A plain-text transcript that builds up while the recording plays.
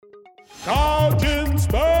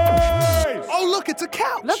It's a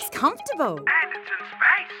couch. Looks comfortable. And it's in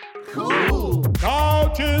space. Cool.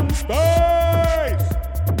 Couch in space!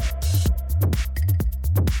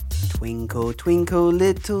 Twinkle, twinkle,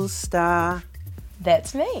 little star,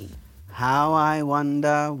 That's me. how I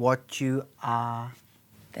wonder what you are.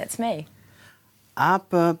 That's me.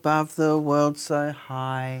 Up above the world so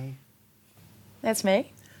high, That's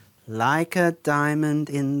me. like a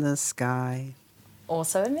diamond in the sky.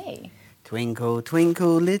 Also me. Twinkle,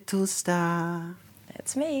 twinkle, little star,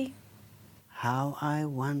 That's me. how I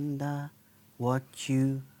wonder what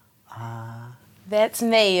you are. That's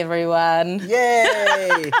me, everyone.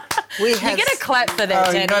 Yay! You get a clap for that,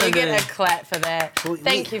 Oh, you Danny. gotta You do get it. a clap for that. Well,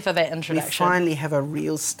 Thank you for that We introduction. finally have a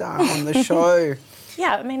real star on the show.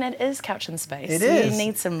 Yeah, I mean, it is Couch in Space. It is. You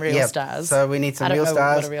need some real Yep, stars. so we need some I don't real know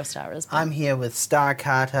stars. what a real star is. But I'm here with Star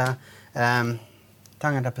Carter,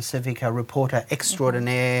 Tangata Pacifica reporter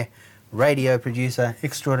extraordinaire, radio producer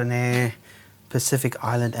extraordinaire, Pacific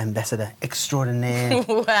Island ambassador extraordinaire.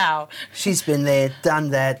 wow. She's been there, done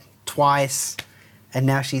that twice, and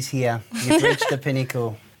now she's here. You've reached the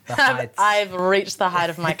pinnacle, the heights. I've reached the height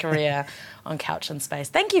of my career on Couch in Space.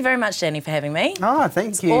 Thank you very much, Danny, for having me. Oh,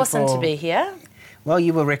 thank you. Awesome to for- be here. Well,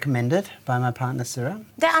 you were recommended by my partner, Sarah.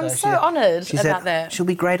 I'm so honoured she about said, that. She'll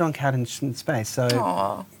be great on Couch in Space, so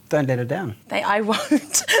Aw. don't let her down. I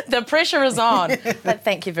won't. The pressure is on. But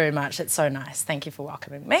thank you very much. It's so nice. Thank you for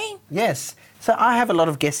welcoming me. Yes. So I have a lot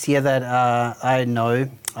of guests here that I know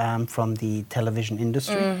from the television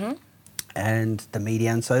industry and the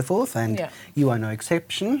media and so forth, and Yeah. you are no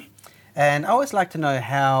exception. And I always like to know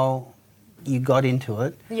how you got into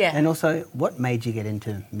it, Yeah. and also what made you get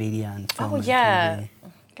into media and film. Oh, and yeah. TV.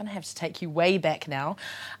 I'm going to have to take you way back now.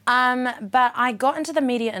 But I got into the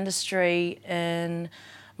media industry in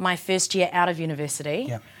my first year out of university.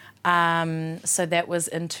 Yeah. So that was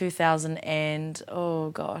in 2000 and, oh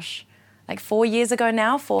gosh, like 4 years ago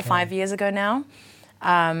now, 4 or 5 years ago now.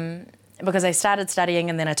 Because I started studying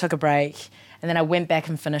and then I took a break and then I went back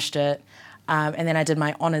and finished it. And then I did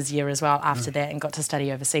my honours year as well after that and got to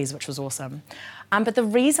study overseas, which was awesome. But the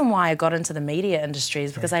reason why I got into the media industry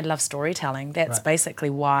is because I love storytelling. That's Right. basically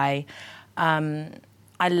why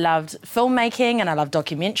I loved filmmaking and I loved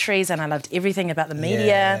documentaries and I loved everything about the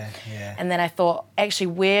media. Yeah. And then I thought, actually,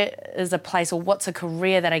 where is a place or what's a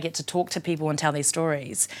career that I get to talk to people and tell their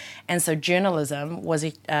stories? And so journalism was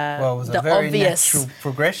Well, it was the a very obvious natural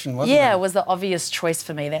progression, wasn't yeah, it? it was the obvious choice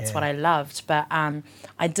for me. That's Yeah. what I loved. But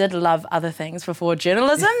I did love other things before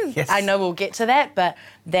journalism. Yes. I know we'll get to that, but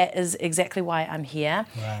that is exactly why I'm here.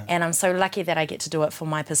 Right. And I'm so lucky that I get to do it for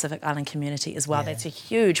my Pacific Island community as well. Yeah. That's a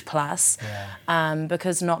huge plus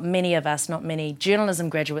because not many of us, not many journalism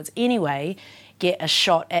graduates anyway, get a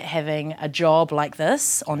shot at having a job like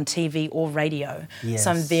this on TV or radio. Yes.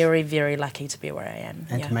 So I'm very, very lucky to be where I am.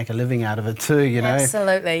 And yeah. to make a living out of it too, you know.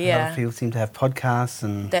 Absolutely, A lot yeah. of people seem to have podcasts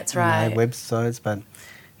and That's you know, right. websites, but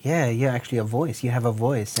yeah, you're actually a voice. You have a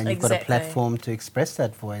voice, and you've got a Exactly. platform to express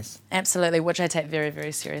that voice. Absolutely, which I take very,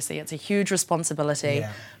 very seriously. It's a huge responsibility,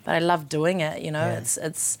 Yeah. but I love doing it. You know, Yeah.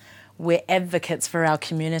 it's we're advocates for our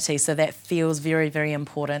community, so that feels very, very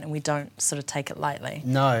important, and we don't sort of take it lightly.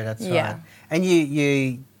 No, that's Yeah. right. And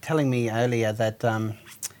you telling me earlier that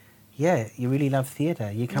you really love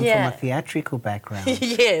theatre. You come Yeah. from a theatrical background.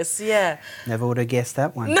 Yes, yeah, Never would have guessed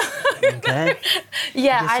that one. Okay.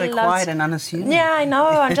 yeah. You're so I love. quiet and unassuming. Yeah, I know.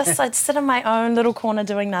 I'd sit in my own little corner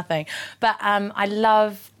doing nothing. But I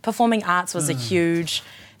love performing arts was a huge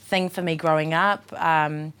thing for me growing up,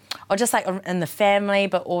 or just like in the family,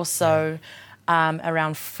 but also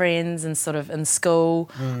around friends and sort of in school.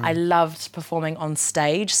 I loved performing on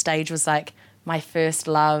stage. Stage was like my first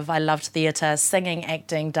love. I loved theatre, singing,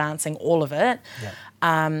 acting, dancing, all of it. Yeah.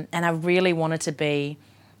 And I really wanted to be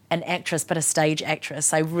an actress, but a stage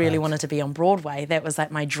actress. I really Right. wanted to be on Broadway. That was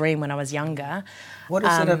like my dream when I was younger. What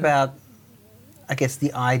is it about, I guess,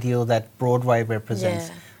 the ideal that Broadway represents?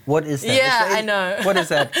 Yeah. What is that? Yeah, Is- I know. What is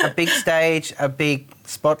that? A big stage, a big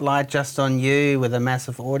spotlight just on you with a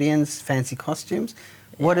massive audience, fancy costumes?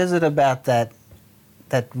 What is it about that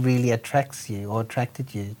really attracts you or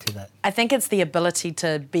attracted you to that? I think it's the ability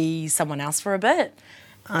to be someone else for a bit.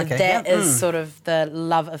 Okay, That yeah. is sort of the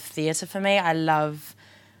love of theatre for me. I love,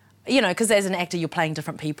 because as an actor you're playing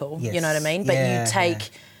different people, you know what I Yes. mean? But Yeah, you take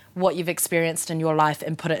what you've experienced in your life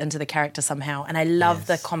and put it into the character somehow. And I love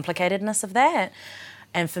the Yes. complicatedness of that.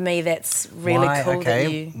 And for me that's really Why? cool Okay.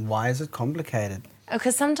 that you... Why is it complicated?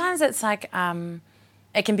 Because sometimes it's like,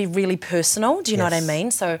 it can be really personal, do you know what I Yes.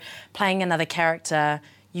 mean? So playing another character,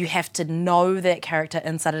 you have to know that character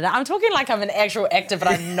inside and out. I'm talking like I'm an actual actor, but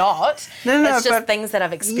I'm not. No, it's just but- things that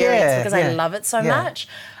I've experienced Yeah, because yeah, I love it so yeah. much.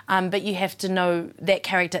 but you have to know that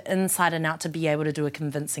character inside and out to be able to do a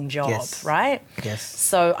convincing job, Yes. right? Yes.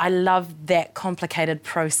 So I love that complicated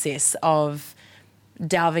process of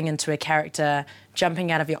delving into a character,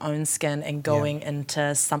 jumping out of your own skin and going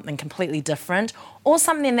into something completely different, or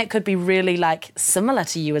something that could be really like similar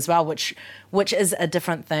to you as well, which is a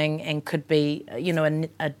different thing and could be, you know,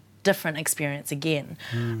 a different experience again.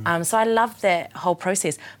 So I love that whole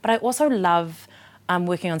process, but I also love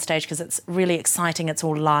working on stage because it's really exciting, it's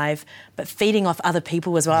all live, but feeding off other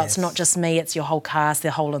people as well. Yes. It's not just me, it's your whole cast,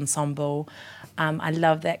 the whole ensemble. I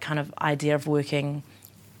love that kind of idea of working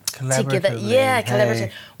together,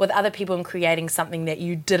 collaborative with other people and creating something that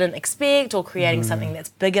you didn't expect, or creating something that's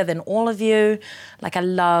bigger than all of you. Like, I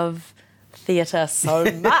love theatre so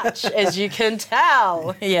much, as you can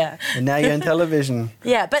tell. Yeah. And now you're in television.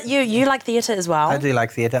 Yeah, but you like theatre as well. I do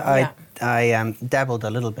like theatre. Yeah. I dabbled a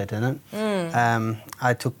little bit in it.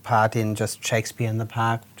 I took part in just Shakespeare in the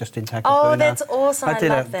Park, just in Takapuna. Oh, that's awesome. I did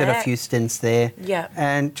love did a that. few stints there. Yeah.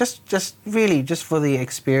 And just really just for the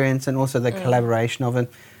experience and also the collaboration of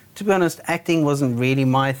it. To be honest, acting wasn't really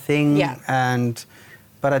my thing. Yeah.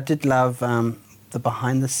 But I did love the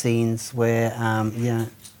behind the scenes where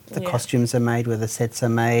the costumes are made, where the sets are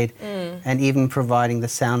made, and even providing the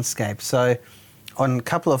soundscape. So on a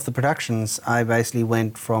couple of the productions, I basically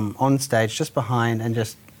went from on stage just behind and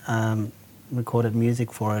just recorded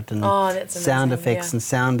music for it, and that's sound amazing, effects yeah. and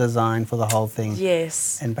sound design for the whole thing.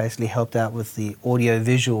 Yes. And basically helped out with the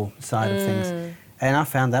audio-visual side of things. And I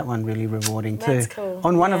found that one really rewarding too. That's cool,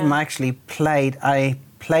 On one of yeah. them, I actually played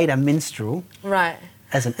a minstrel Right.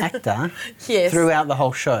 as an actor Yes. throughout the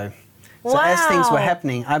whole show. So as things were Wow.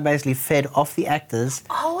 happening, I basically fed off the actors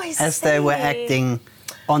Oh, I as they were see. acting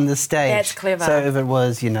on the stage. That's clever. So if it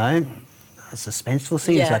was, you know, a suspenseful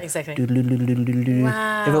scene, it's Yeah, like exactly. doodle-doodle-doodle-doodle.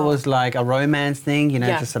 Wow. If it was like a romance thing, you know,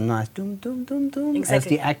 Yeah. just some nice doom doom doom doom as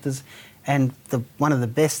Exactly. the actors. And one of the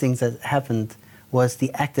best things that happened was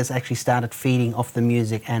the actors actually started feeding off the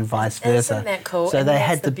music and vice versa. Isn't that cool? So And they that's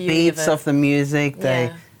had the the beauty of beats it. of the music. Yeah.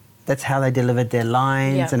 That's how they delivered their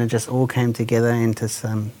lines, Yeah. and it just all came together into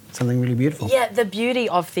something really beautiful. Yeah, the beauty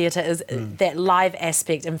of theatre is that live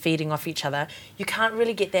aspect and feeding off each other. You can't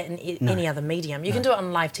really get that in any other medium. You can do it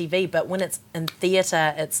on live TV, but when it's in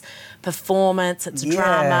theatre, it's performance, it's Yeah,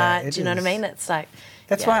 drama. it Do you know what I is. mean? It's like...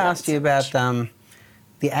 That's yeah, why I love asked it you so about much.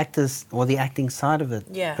 the actors or the acting side of it.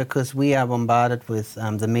 Yeah. Because we are bombarded with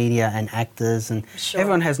the media and actors, and Sure.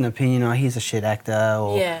 everyone has an opinion. Oh, he's a shit actor,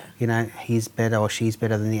 or Yeah. you know, he's better or she's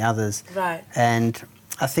better than the others. Right. And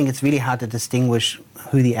I think it's really hard to distinguish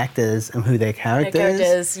who the actor is and who their The character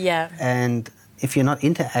characters, yeah. And if you're not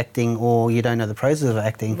into acting or you don't know the process of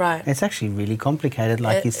acting, Right. it's actually really complicated,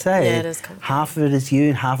 like you say. yeah, it is complicated. Half of it is you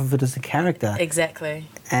and half of it is the character. Exactly.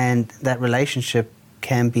 And that relationship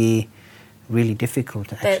can be really difficult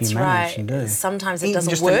to actually That's manage right. and do. Sometimes it Even doesn't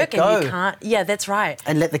just to let work and you go. can't... Yeah, that's right.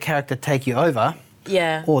 And let the character take you over,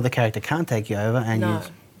 Yeah. or the character can't take you over, and No.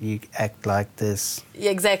 you act like this.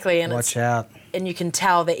 Yeah, exactly. And Watch it's, out. and you can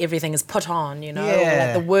tell that everything is put on, you know, or Yeah.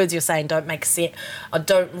 like the words you're saying don't make sense or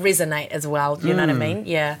don't resonate as well. You know what I mean?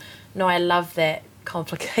 Yeah. No, I love that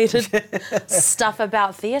complicated stuff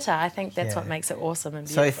about theatre. I think that's Yeah. what makes it awesome and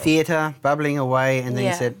So beautiful. theatre, bubbling away, and then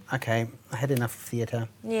Yeah. you said, okay, I had enough of theatre.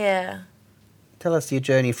 Yeah. Tell us your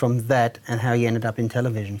journey from that and how you ended up in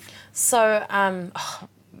television. So,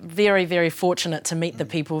 very, very fortunate to meet the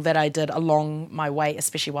people that I did along my way,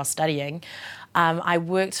 especially while studying. I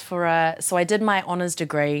worked so I did my honours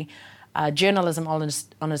degree, journalism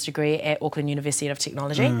honours degree at Auckland University of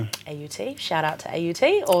Technology, AUT. Shout out to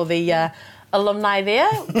AUT, all the alumni there,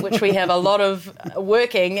 which we have a lot of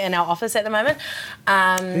working in our office at the moment. Who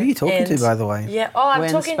are you talking to, by the way? Yeah, I'm We're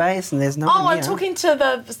talking... in space and there's no Oh, one I'm here. talking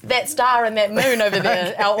to that star and that moon over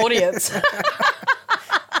there, our audience.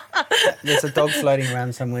 There's a dog floating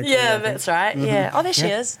around somewhere. too, I Yeah, think. that's right. Yeah. Oh, there she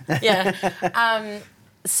is. Yeah.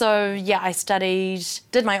 So, yeah, I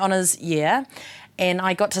did my honours year, and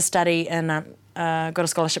I got to study got a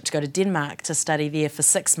scholarship to go to Denmark to study there for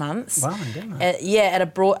 6 months. Wow, in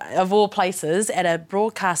Denmark. Of all places, at a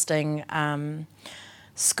broadcasting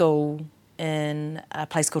school in a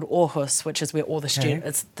place called Aarhus, which is where all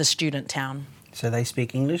it's the student town. So they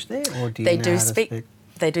speak English there, or do you They know do how to speak.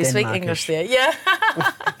 They do speak English there. Yeah.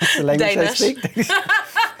 What's the language Danish. they speak?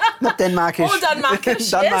 Not Denmarkish. Or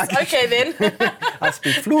Danmarkish. Yes. Danmarkish. Okay then. I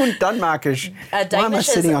speak fluent Danmarkish. Why am I Danish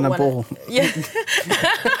is sitting on a one ball? Yeah.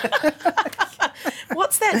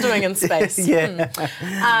 What's that doing in space? Yeah.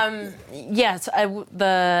 Yeah. So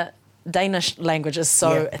the Danish language is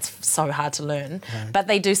it's so hard to learn, but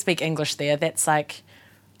they do speak English there. That's like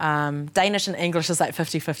Danish and English is like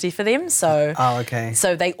 50-50 for them. So, Oh, okay.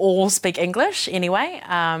 so they all speak English anyway.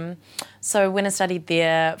 So went and studied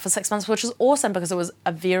there for 6 months, which was awesome because it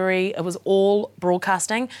was all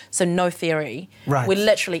broadcasting, so no theory. Right. We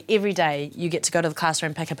literally every day you get to go to the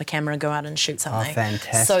classroom, pick up a camera, and go out and shoot something. Oh,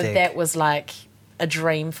 fantastic. So that was like a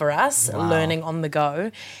dream for us, Wow. learning on the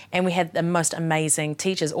go. And we had the most amazing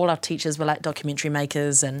teachers. All our teachers were like documentary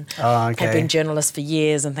makers and Oh, okay. had been journalists for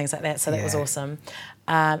years and things like that. So that was Yeah. awesome.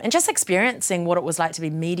 And just experiencing what it was like to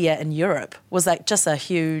be media in Europe was like just a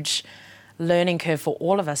huge learning curve for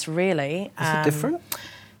all of us, really. Is it different?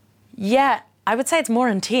 Yeah, I would say it's more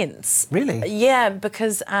intense. Really? Yeah,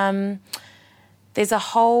 because there's a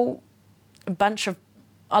whole bunch of,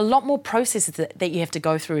 a lot more processes that you have to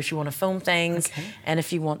go through if you want to film things and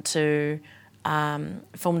if you want to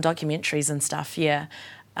film documentaries and stuff, yeah.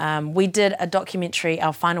 We did a documentary,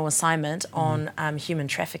 our final assignment, on human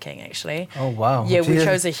trafficking, actually. Oh, wow. Yeah, we Gee,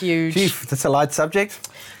 chose a huge... Gee, that's a light subject.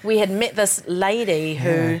 We had met this lady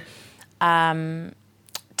who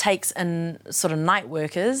takes in sort of night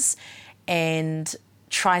workers and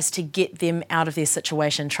tries to get them out of their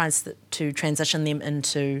situation, tries to transition them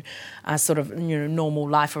into sort of normal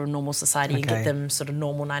life or a normal society and get them sort of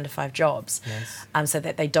normal 9-to-5 jobs, so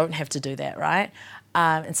that they don't have to do that, right?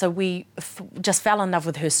 And so we just fell in love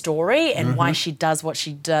with her story and why she does what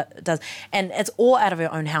she does. And it's all out of her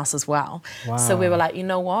own house as well. Wow. So we were like, you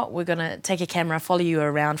know what? We're going to take a camera, follow you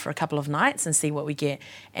around for a couple of nights and see what we get.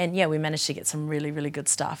 And yeah, we managed to get some really, really good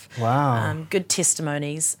stuff. Wow. Good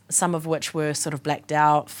testimonies, some of which were sort of blacked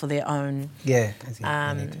out for their own Yeah. as you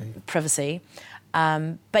need to. privacy.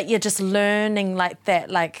 But yeah, just learning like that,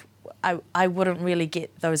 like I wouldn't really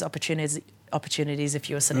get those opportunities if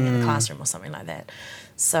you were sitting in a classroom or something like that.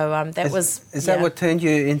 So Is that what turned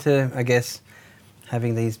you into, I guess,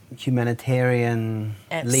 having these humanitarian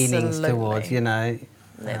leanings towards,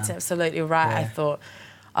 That's absolutely right. I thought,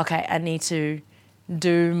 okay, I need to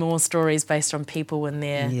do more stories based on people and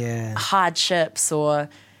their hardships or...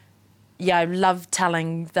 Yeah, I love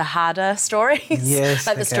telling the harder stories. Yes,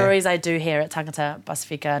 like the stories I do here at Tangata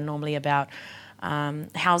Pasifika are normally about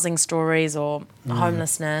housing stories or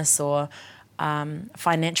homelessness or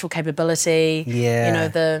financial capability,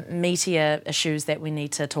 the meatier issues that we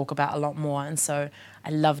need to talk about a lot more. And so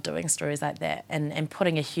I love doing stories like that and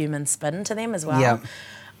putting a human spin to them as well. Yeah.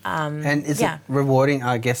 And is it rewarding?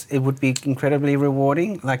 I guess it would be incredibly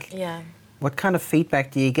rewarding. Like, what kind of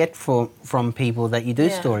feedback do you get from people that you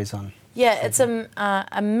do stories on? Yeah, it's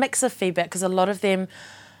a mix of feedback because a lot of them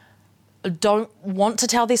don't want to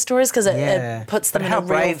tell their stories because it puts them in a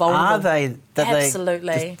real vulnerable... But how brave are they that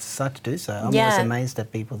Absolutely. they decide to do so? I'm always amazed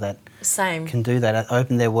at people that Same. can do that,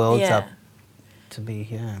 open their worlds up to be,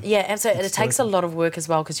 Yeah, absolutely. It takes a lot of work as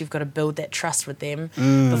well because you've got to build that trust with them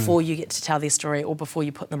before you get to tell their story or before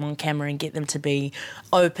you put them on camera and get them to be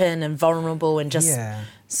open and vulnerable and just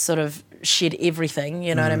sort of shed everything,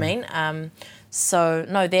 you know what I mean? So,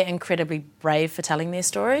 no, they're incredibly brave for telling their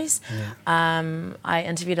stories. I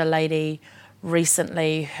interviewed a lady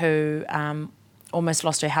recently who almost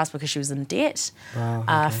lost her house because she was in debt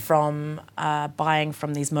from buying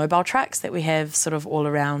from these mobile trucks that we have sort of all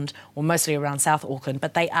around, or mostly around South Auckland,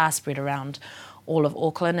 but they are spread around all of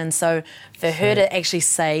Auckland. And so for her to actually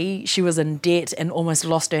say she was in debt and almost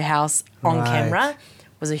lost her house on camera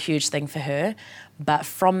was a huge thing for her. But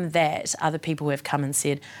from that, other people have come and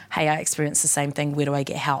said, hey, I experienced the same thing, where do I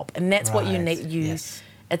get help? And that's what you need.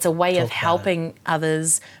 It's a way of helping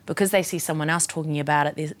others because they see someone else talking about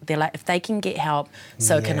it. They're like, if they can get help,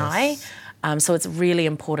 so can I. So it's really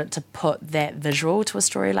important to put that visual to a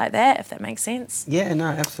story like that, if that makes sense. Yeah, no,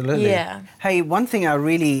 absolutely. Yeah. Hey, one thing I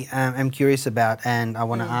really am curious about and I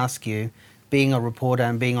want to ask you, being a reporter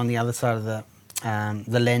and being on the other side of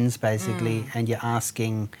the lens, basically, and you're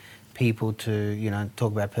asking people to,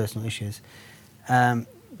 talk about personal issues.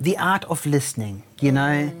 The art of listening, in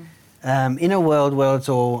a world where it's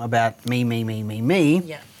all about me,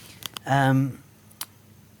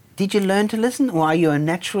 did you learn to listen or are you a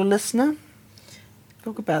natural listener?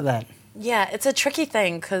 Talk about that. Yeah, it's a tricky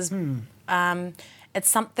thing because it's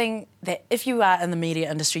something that if you are in the media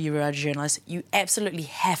industry, you are a journalist, you absolutely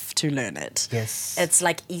have to learn it. Yes. It's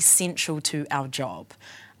like essential to our job.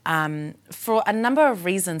 For a number of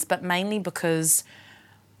reasons, but mainly because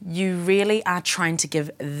you really are trying to give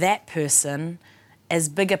that person as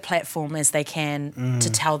big a platform as they can to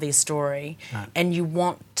tell their story. And you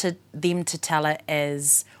want them to tell it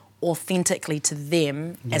as authentically to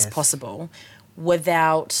them as possible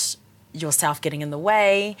without yourself getting in the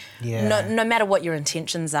way. No matter what your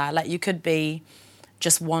intentions are. Like you could be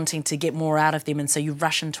just wanting to get more out of them and so you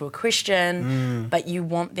rush into a question, but you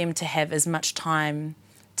want them to have as much time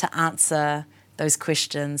to answer those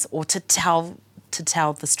questions or to tell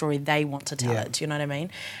the story they want to tell it. Do you know what I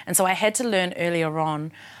mean? And so I had to learn earlier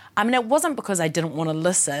on. I mean, it wasn't because I didn't want to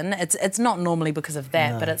listen. It's not normally because of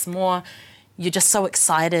that, but it's more you're just so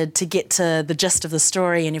excited to get to the gist of the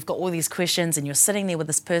story and you've got all these questions and you're sitting there with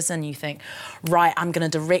this person and you think, right, I'm going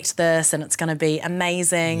to direct this and it's going to be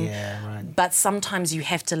amazing. Yeah, right. But sometimes you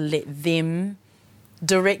have to let them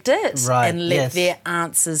direct it and let their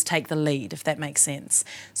answers take the lead, if that makes sense.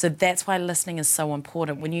 So that's why listening is so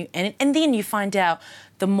important. When you and then you find out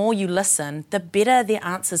the more you listen, the better their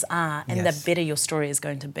answers are and the better your story is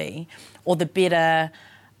going to be, or the better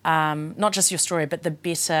not just your story, but the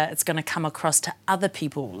better it's going to come across to other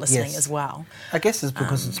people listening as well. I guess it's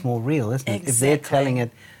because it's more real, isn't it? Exactly. If they're telling it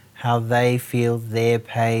how they feel, their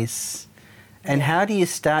pace. And how do you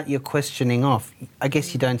start your questioning off? I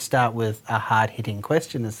guess you don't start with a hard-hitting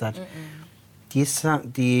question as such.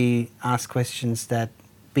 Do you ask questions that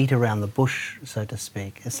beat around the bush, so to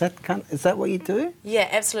speak? Is that what you do? Yeah,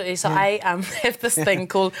 absolutely. So I have this thing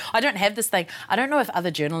called... I don't have this thing. I don't know if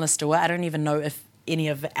other journalists do it. I don't even know if any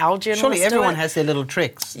of our journalists Surely everyone do it. has their little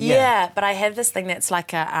tricks. Yeah, but I have this thing that's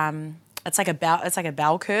like a it's like a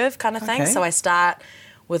bell curve kind of thing. Okay. So I start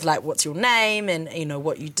with like what's your name and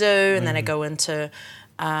what you do, and then I go into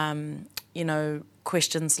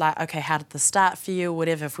questions like, okay, how did this start for you, or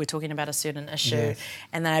whatever, if we're talking about a certain issue,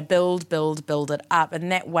 and then I build it up,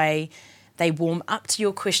 and that way they warm up to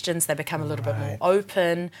your questions, they become a little bit more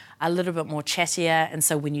open, a little bit more chattier, and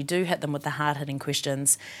so when you do hit them with the hard-hitting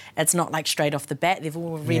questions, it's not like straight off the bat, they've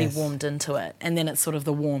already warmed into it, and then it's sort of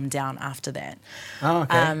the warm down after that. Oh,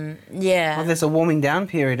 okay. Well, there's a warming down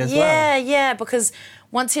period as well. Yeah, because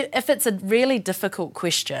if it's a really difficult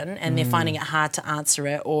question and they're finding it hard to answer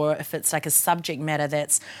it, or if it's like a subject matter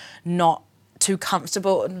that's not too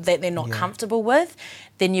comfortable, that they're not comfortable with,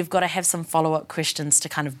 then you've got to have some follow-up questions to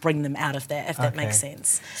kind of bring them out of that, if that makes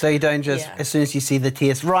sense. So you don't just, as soon as you see the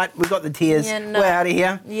tears, right, we've got the tears, we're out of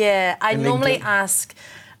here? Yeah, I normally ask...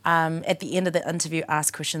 at the end of the interview,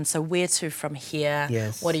 ask questions. So where to from here?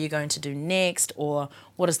 Yes. What are you going to do next? Or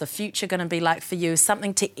what is the future going to be like for you?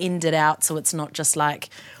 Something to end it out so it's not just like,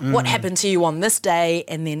 what happened to you on this day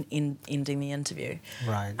and then ending the interview.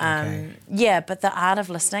 Right, okay. Yeah, but the art of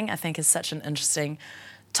listening, I think, is such an interesting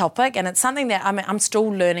topic. And it's something that, I mean, I'm still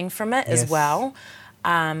learning from it as well.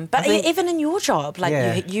 But even in your job,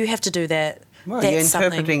 like you have to do that. Well, you're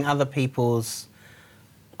interpreting other people's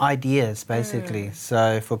ideas, basically.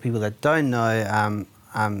 So for people that don't know,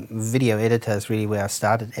 video editor is really where I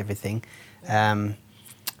started everything.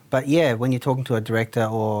 But yeah, when you're talking to a director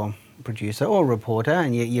or producer or reporter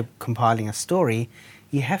and you're compiling a story,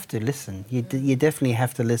 you have to listen. You definitely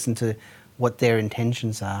have to listen to what their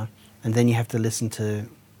intentions are, and then you have to listen to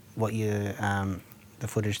what the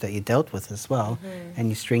footage that you dealt with as well, and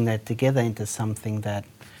you string that together into something that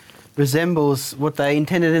resembles what they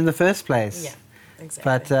intended in the first place. Yeah. Exactly.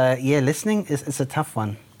 But listening is a tough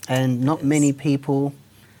one, and not many people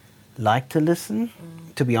like to listen.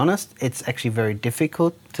 To be honest, it's actually very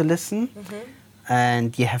difficult to listen,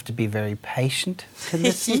 and you have to be very patient to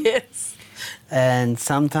listen. Yes. And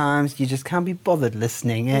sometimes you just can't be bothered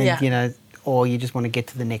listening, and or you just want to get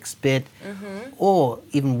to the next bit, or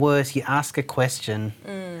even worse, you ask a question,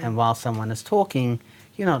 and while someone is talking,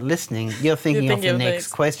 you're not listening. You're thinking of the next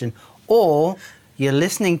question, or you're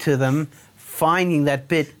listening to them, finding that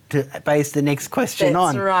bit to base the next question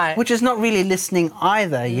on. That's right. Which is not really listening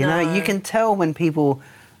either, you know. You can tell when people,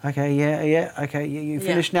 okay, you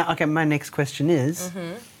finished now. Okay, my next question is,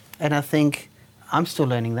 and I think I'm still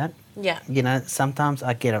learning that. Yeah. You know, sometimes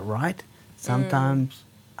I get it right, sometimes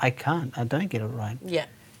I can't. I don't get it right. Yeah.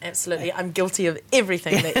 Absolutely. I'm guilty of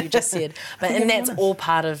everything that you just said. And that's all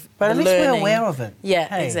part of but the at least learning. we're aware of it.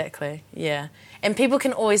 Yeah, exactly. Yeah. And people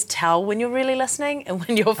can always tell when you're really listening and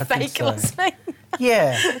when you're fake listening.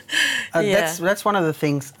 Yeah. That's one of the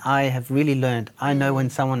things I have really learned. I know when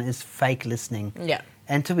someone is fake listening. Yeah.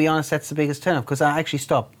 And to be honest, that's the biggest turn off, because I actually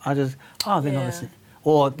stop. I just, they're not listening.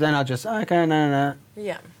 Or then I just, okay, no.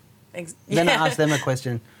 Yeah. Then I ask them a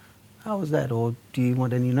question. How was that? Or do you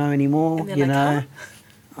want to know any more? You know?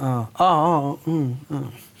 You're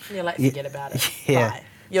like, forget about it. Yeah. Bye.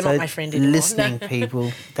 You're not my friend anymore. Listening,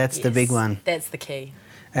 people, that's the big one. That's the key.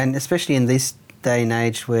 And especially in this day and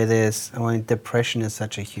age where depression is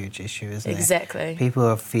such a huge issue, isn't it? Exactly.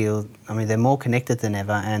 People they're more connected than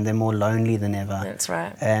ever, and they're more lonely than ever. That's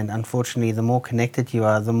right. And unfortunately, the more connected you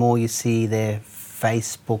are, the more you see their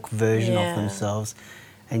Facebook version of themselves,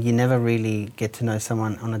 and you never really get to know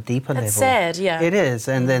someone on a deeper level. It's sad, yeah. It is,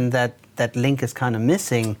 and then that that link is kind of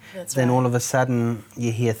missing, That's then right. all of a sudden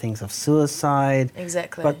you hear things of suicide.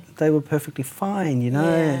 Exactly. But they were perfectly fine, you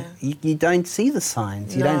know. Yeah. You don't see the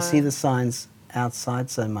signs. You don't No. see the signs outside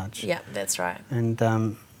so much. Yeah, that's right. And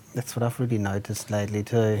that's what I've really noticed lately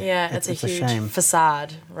too. Yeah, it's a huge shame.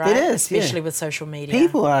 facade, right? It is, yeah. Especially with social media.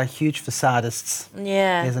 People are huge facadists.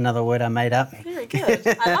 Yeah. There's another word I made up. Very good.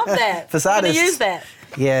 I love that. I'm Facadists. going to use that.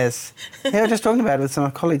 Yes. Yeah, I was just talking about it with some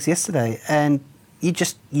of my colleagues yesterday, and you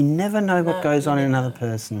never know what No, goes on you in never another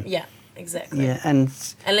person. Yeah, exactly. Yeah, and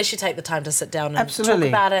Unless you take the time to sit down and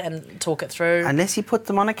Absolutely. talk about it and talk it through. unless you put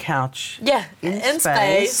them on a couch, yeah, in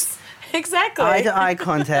space. Exactly. eye to eye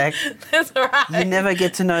contact, That's right. you never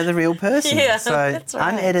get to know the real person. Yeah, so that's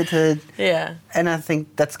right. unedited. Yeah. And I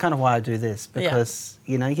think that's kind of why I do this, because,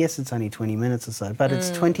 you know, yes, it's only 20 minutes or so, but Mm. it's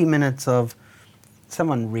 20 minutes of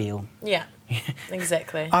someone real. Yeah.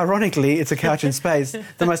 Exactly. Ironically, it's a couch in space,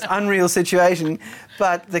 the most unreal situation,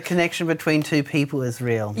 but the connection between two people is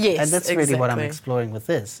real. Yes, and that's really what I'm exactly. exploring with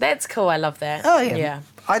this. That's cool. I love that. Oh, yeah. Yeah.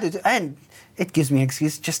 I do. And it gives me an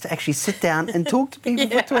excuse just to actually sit down and talk to people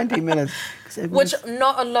for 20 minutes. 'Cause Which everyone's-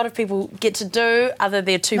 not a lot of people get to do, either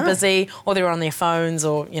they're too No. busy or they're on their phones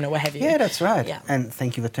or, you know, what have you. Yeah, that's right. Yeah. And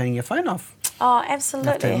thank you for turning your phone off. Oh,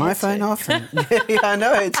 absolutely. I've turned I my had to. phone off. And, yeah, I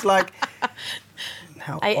know. It's like...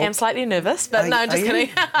 How I am old- slightly nervous, but Are- no, are just you? kidding.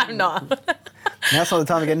 I'm not. Now's not the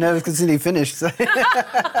time to get nervous because it's nearly finished. So.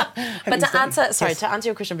 But to answer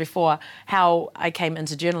your question before, how I came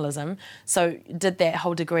into journalism, so did that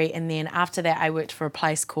whole degree, and then after that I worked for a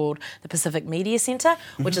place called the Pacific Media Centre,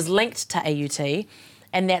 which is linked to AUT,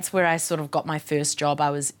 and that's where I sort of got my first job. I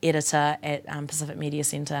was editor at Pacific Media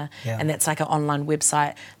Centre, Yeah. and that's like an online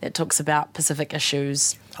website that talks about Pacific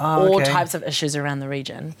issues, Oh, all okay. types of issues around the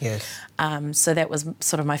region. Yes. So that was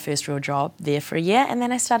sort of my first real job there for a year, and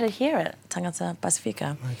then I started here at Tangata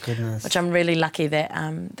Pasifika. My goodness. Which I'm really lucky that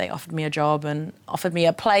they offered me a job and offered me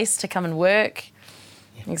a place to come and work.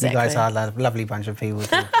 Exactly. You guys are a lovely bunch of people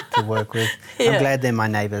to work with. Yeah. I'm glad they're my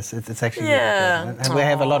neighbours. It's actually Yeah. really good. And we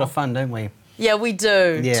have a lot of fun, don't we? Yeah, we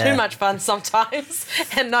do. Yeah. Too much fun sometimes,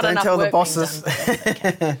 and not Don't enough tell the work being bosses. done, but that's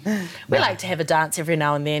okay. We like to have a dance every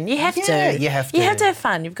now and then. You have Yeah, to. you have You have to. to have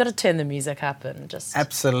fun. You've got to turn the music up and just.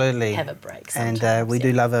 Absolutely. Have a break And sometimes, we do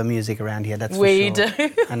yeah. love our music around here, that's We for sure.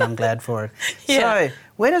 do. And I'm glad for it. Yeah. So,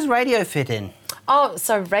 where does radio fit in? Oh,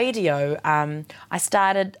 so radio. I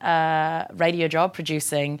started a radio job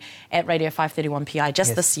producing at Radio 531 PI just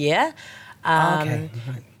Yes. this year. Okay,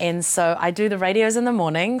 right. And so I do the radios in the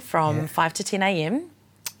morning from Yeah. 5 to 10 a.m.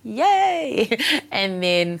 Yay! And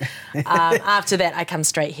then after that, I come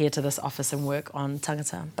straight here to this office and work on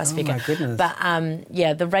Tangata Pasifika. Oh, my goodness. But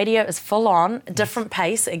yeah, the radio is full on, different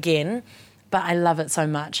pace again, but I love it so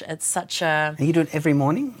much. It's such a... And you do it every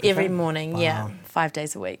morning? Every morning, yeah, Wow. 5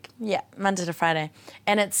 days a week, yeah, Monday to Friday,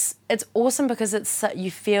 and it's awesome because you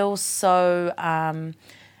feel so.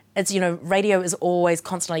 It's, you know, radio is always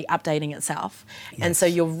constantly updating itself, and so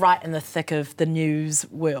you're right in the thick of the news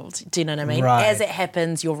world. Do you know what I mean? Right. As it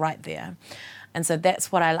happens, you're right there, and so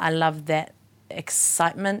that's what I love. That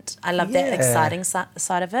excitement. I love that Yeah. exciting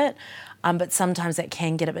side of it, but sometimes that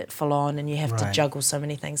can get a bit full on, and you have to Right. juggle so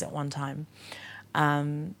many things at one time.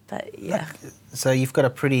 But yeah. So you've got a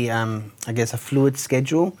pretty, I guess, a fluid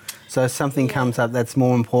schedule. So if something comes up that's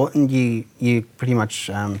more important, you pretty much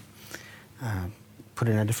put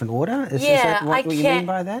in a different order? Is that what you mean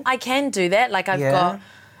by that? I can do that. Like I've Yeah.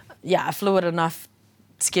 got a fluid enough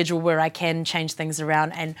schedule where I can change things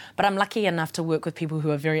around, but I'm lucky enough to work with people who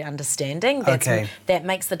are very understanding. Okay. That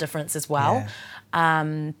makes the difference as well.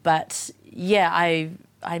 But yeah,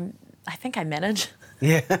 I think I manage.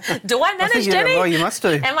 Yeah. Do I manage, you, Jenny? well, you must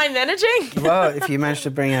do. Am I managing? Well, if you manage to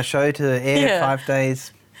bring our show to air Yeah. 5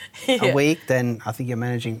 days Yeah. a week, then I think you're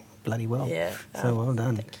managing bloody well. Yeah. So well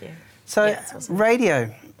done. Thank you. So Yeah, it's awesome.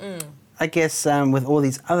 radio, I guess with all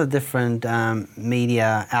these other different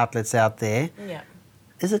media outlets out there, Yeah.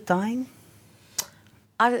 is it dying?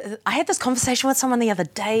 I had this conversation with someone the other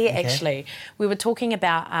day, actually. We were talking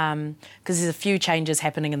about, because there's a few changes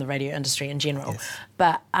happening in the radio industry in general, Yes.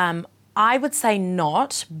 but I would say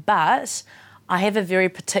not, but I have a very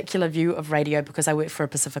particular view of radio because I work for a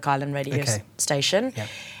Pacific Island radio Okay. station. Yep.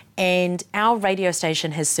 And our radio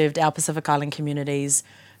station has served our Pacific Island communities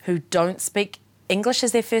who don't speak English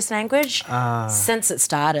as their first language since it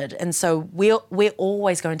started. And so we're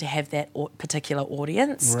always going to have that particular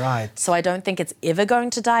audience. Right. So I don't think it's ever going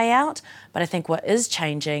to die out. But I think what is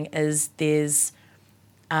changing is there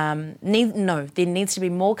needs to be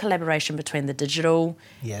more collaboration between the digital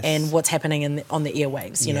Yes. and what's happening on the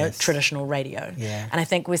airwaves, you know, Yes. traditional radio. Yeah. And I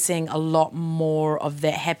think we're seeing a lot more of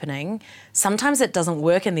that happening. Sometimes it doesn't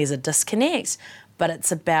work and there's a disconnect, but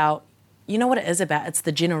it's about you know what it is about? It's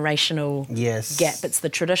the generational Yes. gap. It's the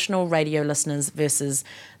traditional radio listeners versus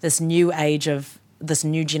this new age of this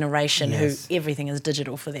new generation Yes. who everything is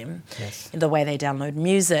digital for them. Yes. The way they download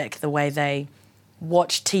music, the way they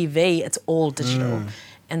watch TV, it's all digital.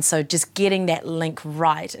 And so just getting that link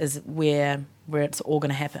right is where it's all going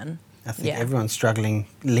to happen. I think everyone's struggling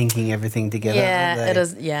linking everything together. Yeah, aren't they? it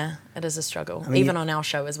is. Yeah, it is a struggle, mean, even on our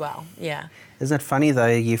show as well. Yeah. Isn't it funny though?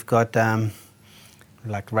 You've got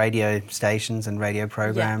like radio stations and radio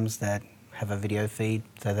programs that have a video feed,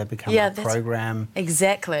 so they become a program.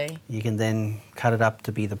 Exactly. You can then cut it up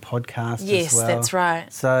to be the podcast Yes, as well. that's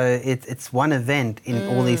right. So it's one event in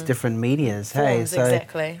all these different medias. Forms, so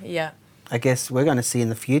exactly. Yeah. I guess we're going to see in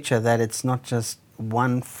the future that it's not just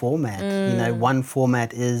one format. You know, one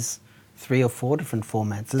format is 3 or 4 different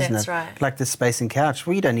formats, isn't That's it? right. Like the Space and Couch.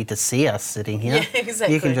 Well, you don't need to see us sitting here. Yeah,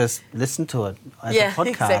 exactly. You can just listen to it as Yeah, a podcast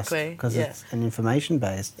exactly. because Yeah. it's an information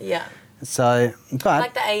based. Yeah. So, but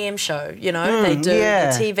Like the AM show, you know, they do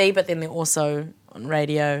yeah. the TV, but then they're also on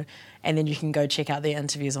radio, and then you can go check out their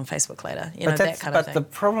interviews on Facebook later. You know, that kind of thing. But the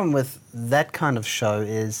problem with that kind of show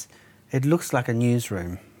is it looks like a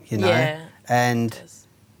newsroom, you know? Yeah. And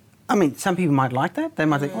I mean, some people might like that. They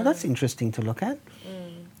might think, oh, that's interesting to look at.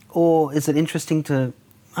 Or is it interesting to...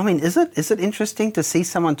 I mean, is it interesting to see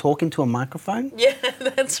someone talking to a microphone? Yeah,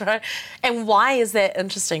 that's right. And why is that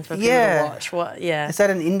interesting for people to watch? What? Yeah. Is that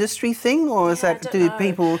an industry thing, or is Yeah, I that don't do know.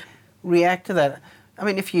 people react to that? I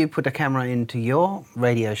mean, if you put a camera into your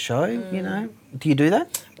radio show, you know, do you do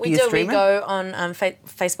that? We you do. stream We it? go on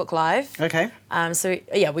Facebook Live. Okay. So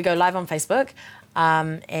yeah, we go live on Facebook,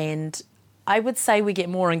 and I would say we get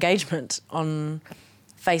more engagement on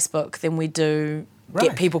Facebook than we do Right.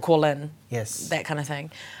 get people call in. Yes. That kind of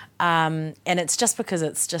thing, and it's just because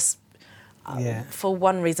it's just. Yeah. For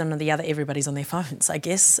one reason or the other, everybody's on their phones, I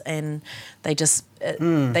guess, and they just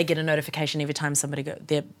they get a notification every time somebody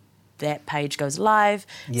that page goes live. So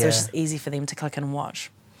Yeah. it's just easy for them to click in and watch.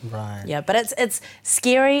 Right. Yeah, but it's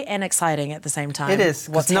scary and exciting at the same time. It is,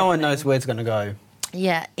 because what's no one happening. knows where it's going to go.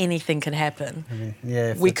 Yeah, anything can happen.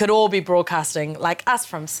 Yeah. if We it- could all be broadcasting like us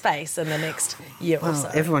from space in the next year or Well, so.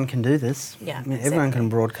 everyone can do this. Yeah, I mean, everyone exactly. can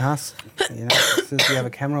broadcast. You know, as soon as you have a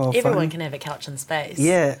camera or Everyone phone. can have a couch in space.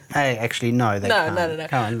 Yeah. Hey, actually, no, they No, can't. no.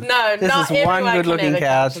 Come on. No, this not is one everyone can good-looking have a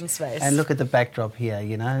couch couch, in space. and look at the backdrop here.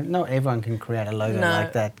 You know, not everyone can create a logo No,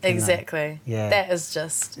 like that. can they? exactly. Yeah. That is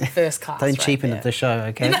just first class. Don't right cheapen there. up the show,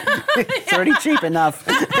 okay? It's already cheap enough.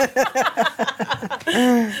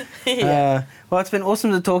 Well, it's been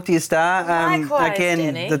awesome to talk to you, Star. Likewise, again,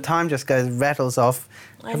 Danny. the time just rattles off.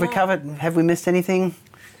 I Have we know. covered? Have we missed anything?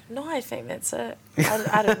 No, I think that's it.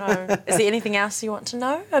 I don't know. Is there anything else you want to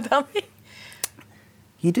know about me?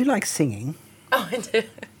 You do like singing. Oh, I do.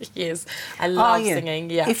 Yes, I love singing.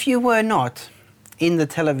 Yeah. If you were not in the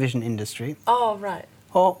television industry, Oh, right.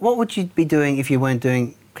 or what would you be doing if you weren't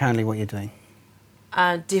doing currently what you're doing?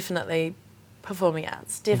 Definitely performing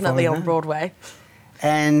arts. Definitely Performing on arts. Broadway.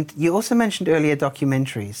 And you also mentioned earlier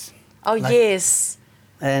documentaries, Oh, Like- yes.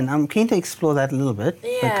 and I'm keen to explore that a little bit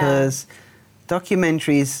Yeah. because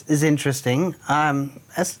documentaries is interesting.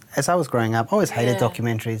 As I was growing up, I always hated Yeah.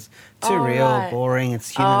 documentaries. Too Oh, real, right. boring. It's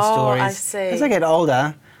human Oh, stories. I see. As I get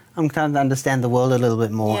older, I'm starting to understand the world a little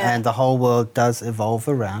bit more, Yeah. and the whole world does evolve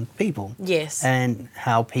around people. Yes. And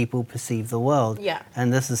how people perceive the world. Yeah.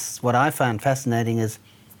 And this is what I found fascinating is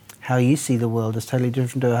how you see the world is totally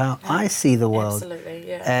different to how I see the world. Absolutely,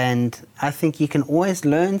 yeah. And I think you can always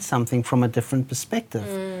learn something from a different perspective.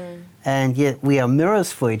 And yet we are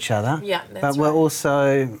mirrors for each other. Mm. Yeah, that's but we're right.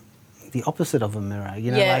 also the opposite of a mirror,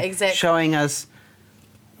 you know, Yeah, like exactly. showing us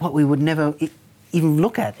what we would never even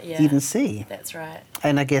look at, Yeah. even see. That's right.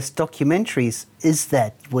 And I guess documentaries is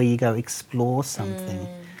that where you go explore something.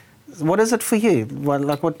 Mm. What is it for you?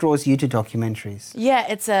 What draws you to documentaries? Yeah,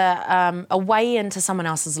 it's a way into someone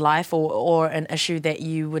else's life or an issue that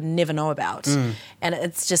you would never know about. And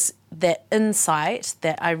it's just that insight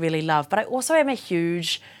that I really love. But I also am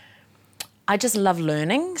I just love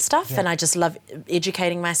learning stuff and I just love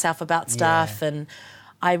educating myself about stuff and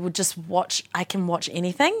I would just I can watch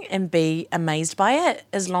anything and be amazed by it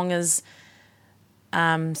as long as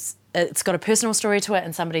it's got a personal story to it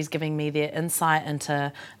and somebody's giving me their insight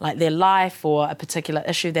into like their life or a particular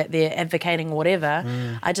issue that they're advocating or whatever.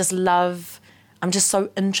 I'm just so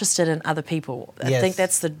interested in other people. I Yes. think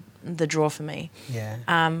that's the draw for me. Yeah.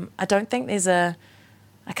 I don't think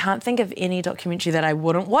I can't think of any documentary that I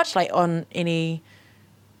wouldn't watch, like on any,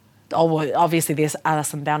 well, obviously there are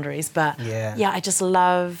some boundaries, but Yeah. I just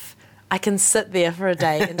love I can sit there for a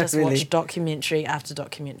day and just Really? watch documentary after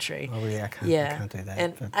documentary. Oh, yeah, I can't, Yeah, I can't do that.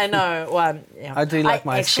 and but- I know. Well, yeah. I do like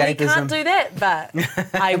my actually escapism. can't do that, but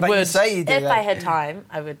I But you would. say you do if that. I had time,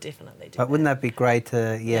 I would definitely do But that. wouldn't that be great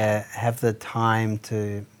to, have the time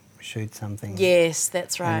to shoot something Yes,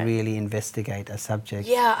 that's right. and really investigate a subject?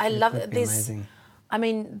 Yeah, I It love would it. be There's, amazing. I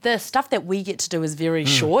mean, the stuff that we get to do is very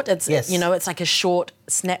short. It's Yes. it's like a short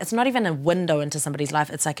snap. It's not even a window into somebody's life.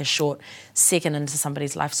 It's like a short second into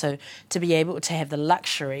somebody's life. So to be able to have the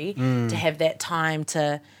luxury to have that time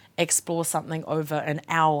to explore something over an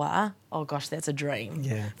hour, oh gosh, that's a dream.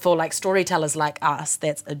 Yeah. For like storytellers like us,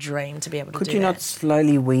 that's a dream to be able to Could do you that. not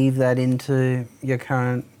slowly weave that into your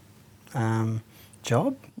current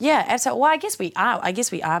job? Yeah, absolutely. Well, I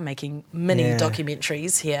guess we are making mini Yeah.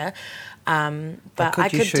 documentaries here. But Could I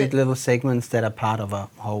you could shoot do, little segments that are part of a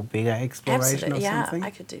whole bigger exploration absolutely, or yeah, something? I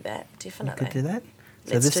could do that, You definitely. could do that.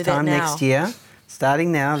 So Let's this do that time now. next year,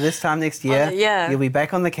 starting now, this time next year, yeah. you'll be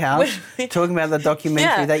back on the couch talking about the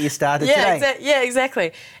documentary that you started today. Yeah,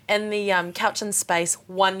 exactly. And the Couch in Space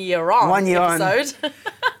 1 year on 1 year on. episode.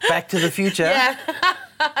 Back to the future. yeah,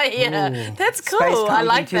 yeah, Ooh. that's cool. Space-time I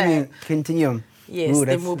like that. Continuum. Yes, Ooh,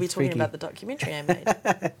 then we'll be that's talking freaky. about the documentary I made.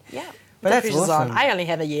 Yeah, But that's pressure's awesome. on. I only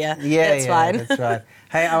have a year. Yeah, that's fine. that's right.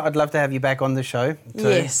 Hey, I'd love to have you back on the show too.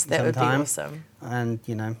 Yes, that would be sometime. awesome. And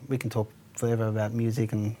we can talk forever about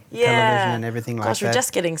music and Yeah. television and everything like Gosh, that. we're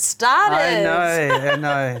just getting started. I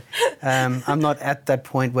know. I'm not at that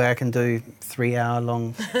point where I can do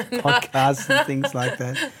 3-hour-long podcasts and things like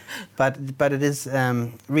that. But it is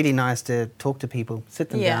really nice to talk to people, sit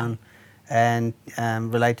them Yeah. down, and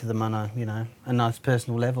relate to them on a nice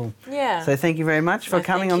personal level. Yeah. So thank you very much for No,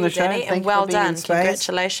 coming thank on you, the show. Danny, Thank and you well for being in done. space.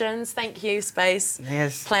 Congratulations. Thank you, Space.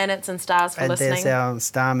 Yes. Planets and stars for And listening. there's our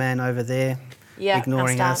starman over there, yeah,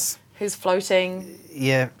 ignoring our star, us. Who's floating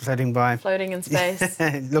Floating by. in space.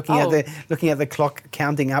 looking Oh. at the clock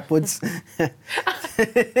counting upwards.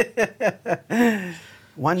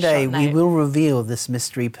 One day Shot we Nate. will reveal this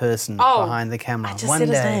mystery person Oh, behind the camera. I just One said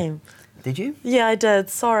day. his name. Did you? Yeah, I did.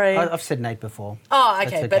 Sorry. I've said Nate before. Oh, That's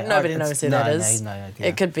okay, okay. but nobody It's- knows who no, that no, is. no idea.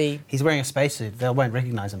 It could be He's wearing a spacesuit. They won't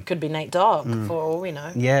recognise him. Nate Dogg, for all we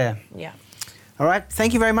know. Yeah. Yeah. All right.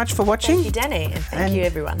 Thank you very much for watching. Thank you, Danny, and thank And- you,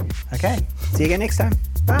 everyone. Okay. See you again next time.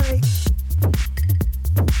 Bye.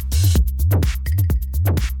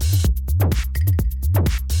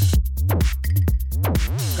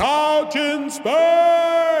 Couch in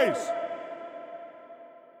Space!